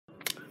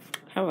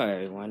Hello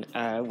everyone,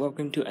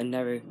 welcome to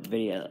another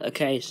video.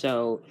 Okay,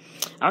 so,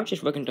 I was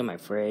just looking through my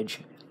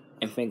fridge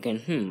and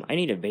thinking, I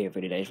need a video for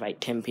today. It's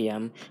like 10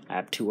 p.m. I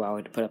have 2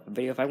 hours to put up a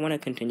video. If I want to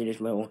continue this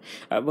little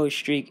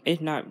streak,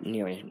 it's not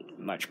nearly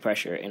much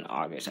pressure in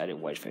August as it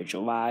was for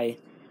July.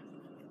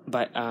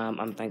 But,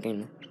 I'm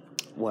thinking,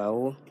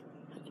 well,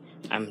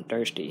 I'm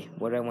thirsty.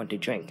 What do I want to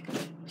drink?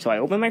 So I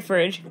open my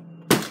fridge,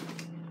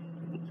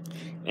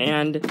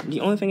 and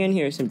the only thing in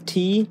here is some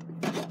tea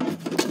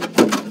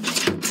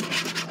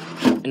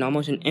and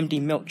almost an empty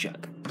milk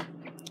jug.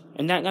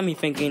 And that got me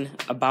thinking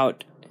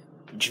about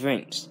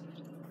drinks.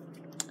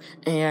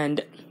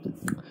 And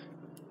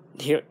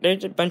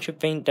there's a bunch of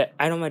things that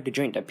I don't like to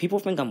drink that people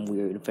think I'm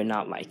weird for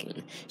not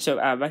liking. So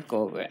let's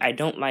go over it. I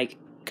don't like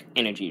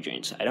energy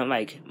drinks. I don't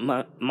like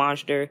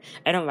Monster.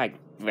 I don't like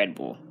Red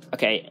Bull.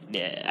 Okay,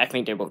 yeah, I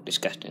think they're both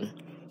disgusting.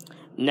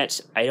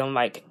 Next, I don't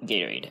like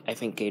Gatorade. I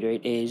think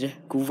Gatorade is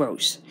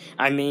gross.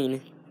 I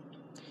mean,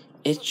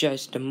 it's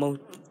just the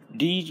most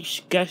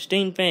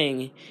disgusting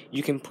thing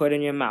you can put in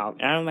your mouth.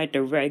 And I don't like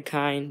the red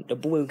kind, the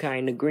blue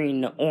kind, the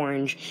green, the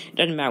orange. It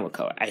doesn't matter what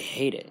color. I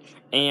hate it.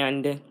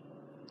 And a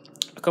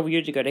couple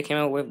years ago, they came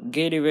out with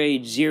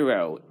Gatorade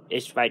Zero.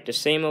 It's like the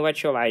same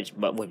electrolytes,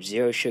 but with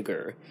zero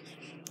sugar.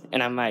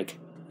 And I'm like,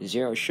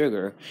 zero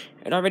sugar?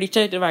 It already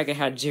tasted like it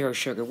had zero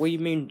sugar. What do you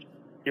mean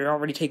you're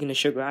already taking the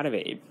sugar out of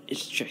it?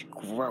 It's just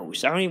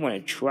gross. I don't even want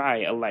to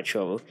try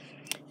Electro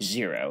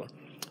Zero.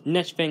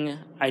 Next thing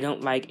I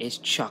don't like is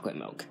chocolate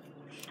milk.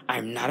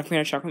 I'm not a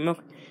fan of chocolate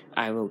milk.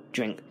 I will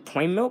drink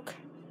plain milk,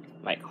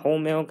 like whole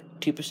milk,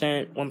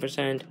 2%,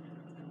 1%.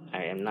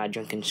 I am not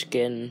drinking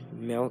skim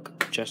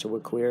milk, just so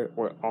we're clear,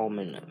 or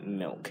almond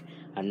milk.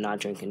 I'm not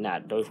drinking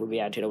that. Those will be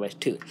added to the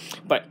list too.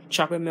 But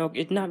chocolate milk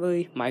is not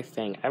really my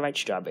thing. I like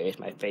strawberry, it's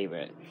my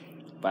favorite.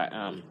 But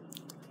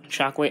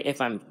chocolate,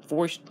 if I'm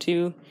forced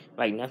to,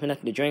 like nothing else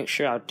to drink,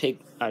 sure, I'll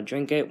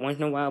drink it once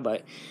in a while,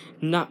 but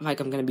not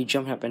like I'm gonna be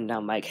jumping up and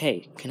down like,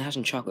 hey, can I have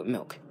some chocolate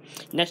milk?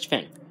 Next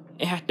thing,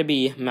 it has to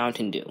be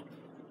Mountain Dew.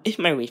 It's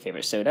my least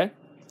favorite soda.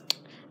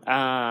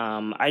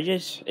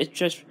 There's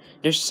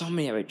so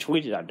many other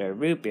choices out there.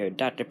 Root beer,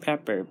 Dr.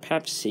 Pepper,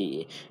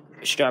 Pepsi,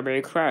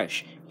 Strawberry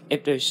Crush.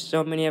 If there's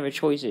so many other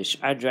choices,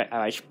 I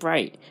like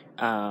Sprite.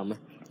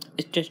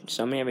 It's just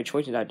so many other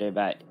choices out there,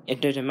 but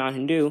if there's a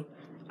Mountain Dew,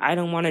 I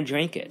don't want to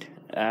drink it.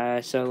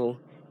 And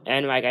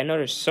like, I know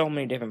there's so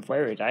many different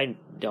flavors, I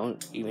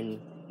don't even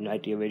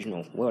like the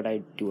original. What would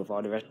I do with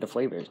all the rest of the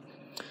flavors?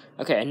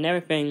 Okay, another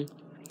thing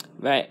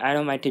that I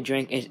don't like to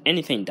drink is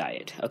anything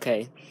diet,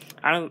 okay?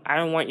 I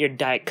don't want your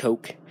Diet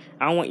Coke.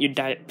 I don't want your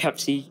Diet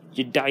Pepsi,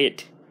 your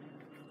Diet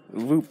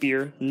root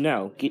beer.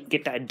 No,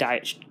 get that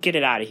diet, get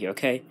it out of here,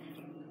 okay?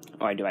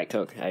 Oh, I do like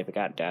Coke. I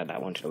forgot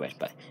that one to the list,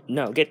 but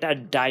no, get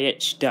that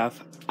diet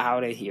stuff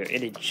out of here.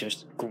 It is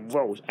just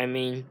gross. I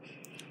mean,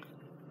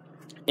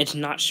 it's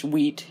not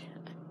sweet.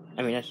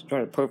 I mean, that's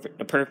sort of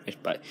the purpose,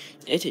 but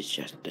it is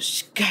just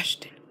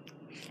disgusting.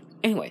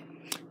 Anyway,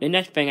 the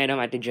next thing I don't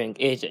like to drink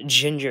is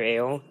ginger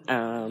ale.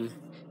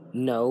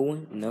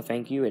 No,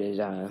 thank you. It is,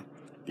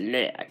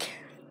 black.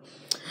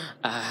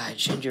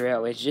 Ginger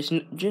ale is just,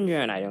 ginger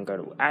ale and I don't go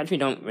to, I actually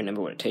don't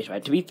remember what it tastes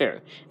like. To be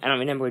fair, I don't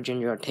remember what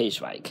ginger ale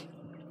tastes like.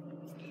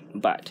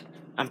 But,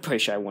 I'm pretty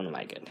sure I wouldn't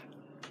like it.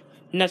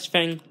 Next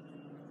thing,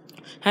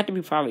 had to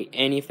be probably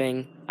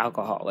anything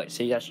alcoholic.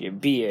 So that's your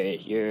beer,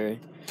 your,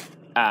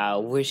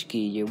 whiskey,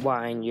 your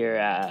wine, your,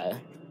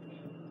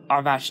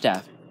 all that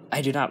stuff.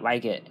 I do not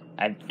like it.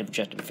 I've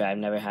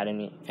never had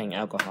anything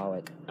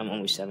alcoholic. I'm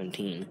only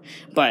 17.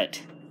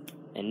 But,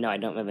 and no, I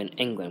don't live in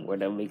England, where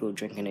the legal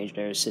drinking age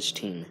there is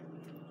 16.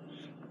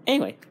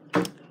 Anyway,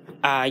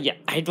 yeah,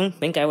 I don't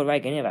think I would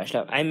like any of that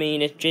stuff. I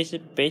mean, it's just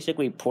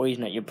basically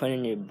poison that you're putting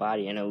in your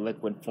body in a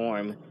liquid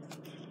form.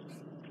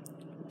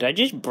 Did I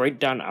just break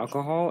down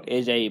alcohol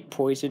is a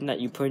poison that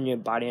you put in your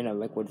body in a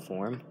liquid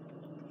form?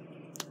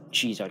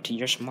 Jeez, RT,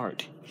 you're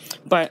smart.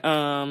 But,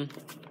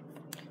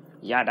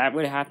 yeah, that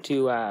would have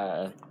to,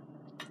 I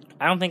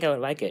don't think I would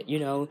like it. You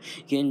know,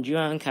 getting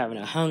drunk, having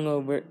a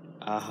hangover.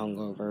 A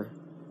hangover.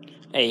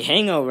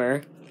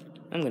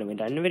 I'm gonna make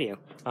that in the video.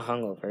 A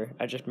hungover.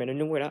 I just made a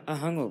new word. A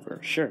hangover.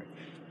 Sure.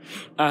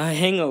 A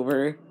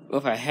hangover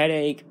with a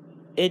headache.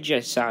 It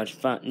just sounds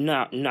fun.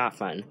 Not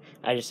fun.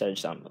 I just said it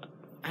sounds fun.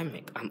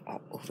 I'm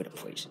all over the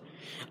place.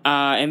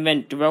 And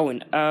then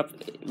throwing up,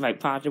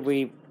 like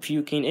possibly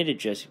puking. It is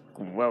just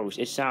gross.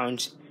 It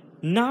sounds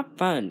not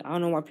fun. I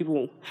don't know why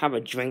people have a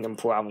drinking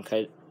problem,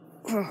 because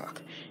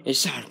it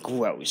sounds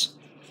gross.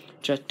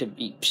 Just to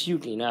be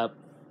puking up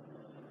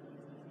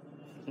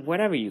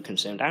whatever you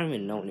consumed. I don't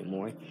even know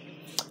anymore.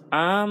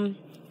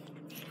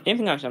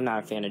 Anything else I'm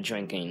not a fan of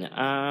drinking.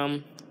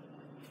 I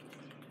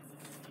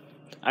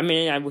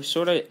mean, I was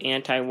sort of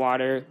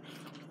anti-water.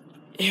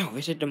 Ew,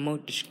 is it the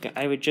most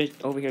I was just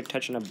over here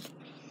touching a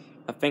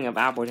thing of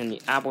apples, and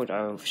the apples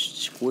are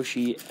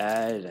squishy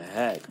as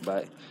heck,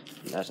 but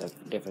that's a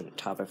different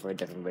topic for a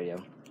different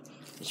video.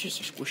 It's just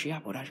a squishy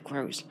apple, that's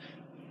gross.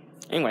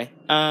 Anyway,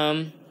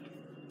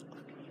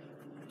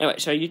 Anyway,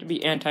 so I used to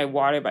be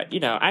anti-water, but, you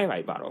know, I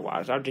like bottled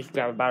water, so I'll just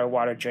grab a bottle of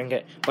water, drink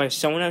it. But if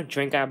someone else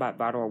drink out of a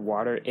bottle of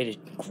water, it is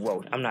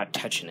gross. I'm not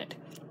touching it.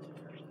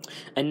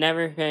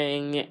 Another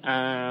thing,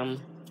 I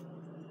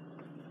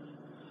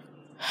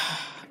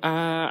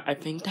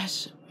think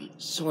that's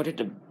sort of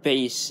the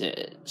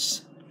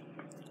basics.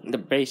 The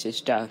basic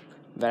stuff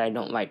that I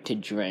don't like to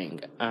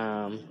drink.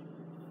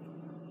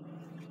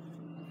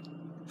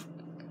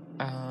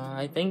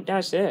 I think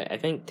that's it. I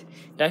think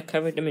that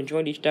covered the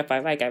majority of stuff I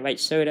like. I like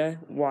soda,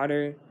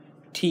 water,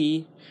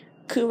 tea.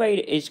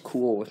 Kool-Aid is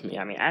cool with me.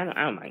 I mean, I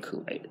don't mind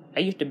Kool-Aid.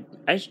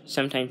 I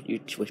sometimes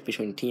switch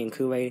between tea and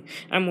Kool-Aid.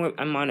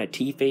 I'm on a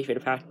tea phase for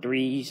the past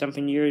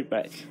 3-something years,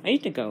 but I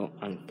used to go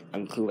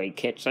on Kool-Aid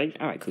kits. I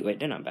like Kool-Aid.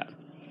 They're not bad.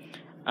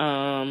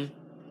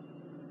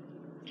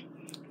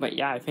 But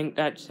yeah, I think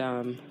that's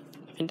gonna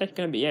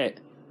be it.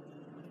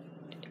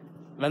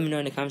 Let me know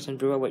in the comments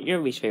below what your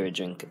least favorite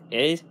drink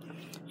is,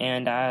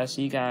 and I'll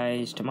see you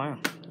guys tomorrow.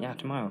 Yeah,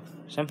 tomorrow.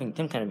 Some kind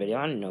of video.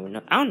 I don't know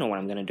what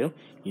I'm gonna do.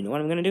 You know what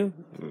I'm gonna do?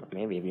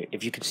 Maybe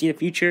if you could see the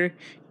future,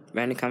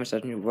 write in the comment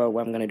section below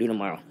what I'm gonna do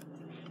tomorrow.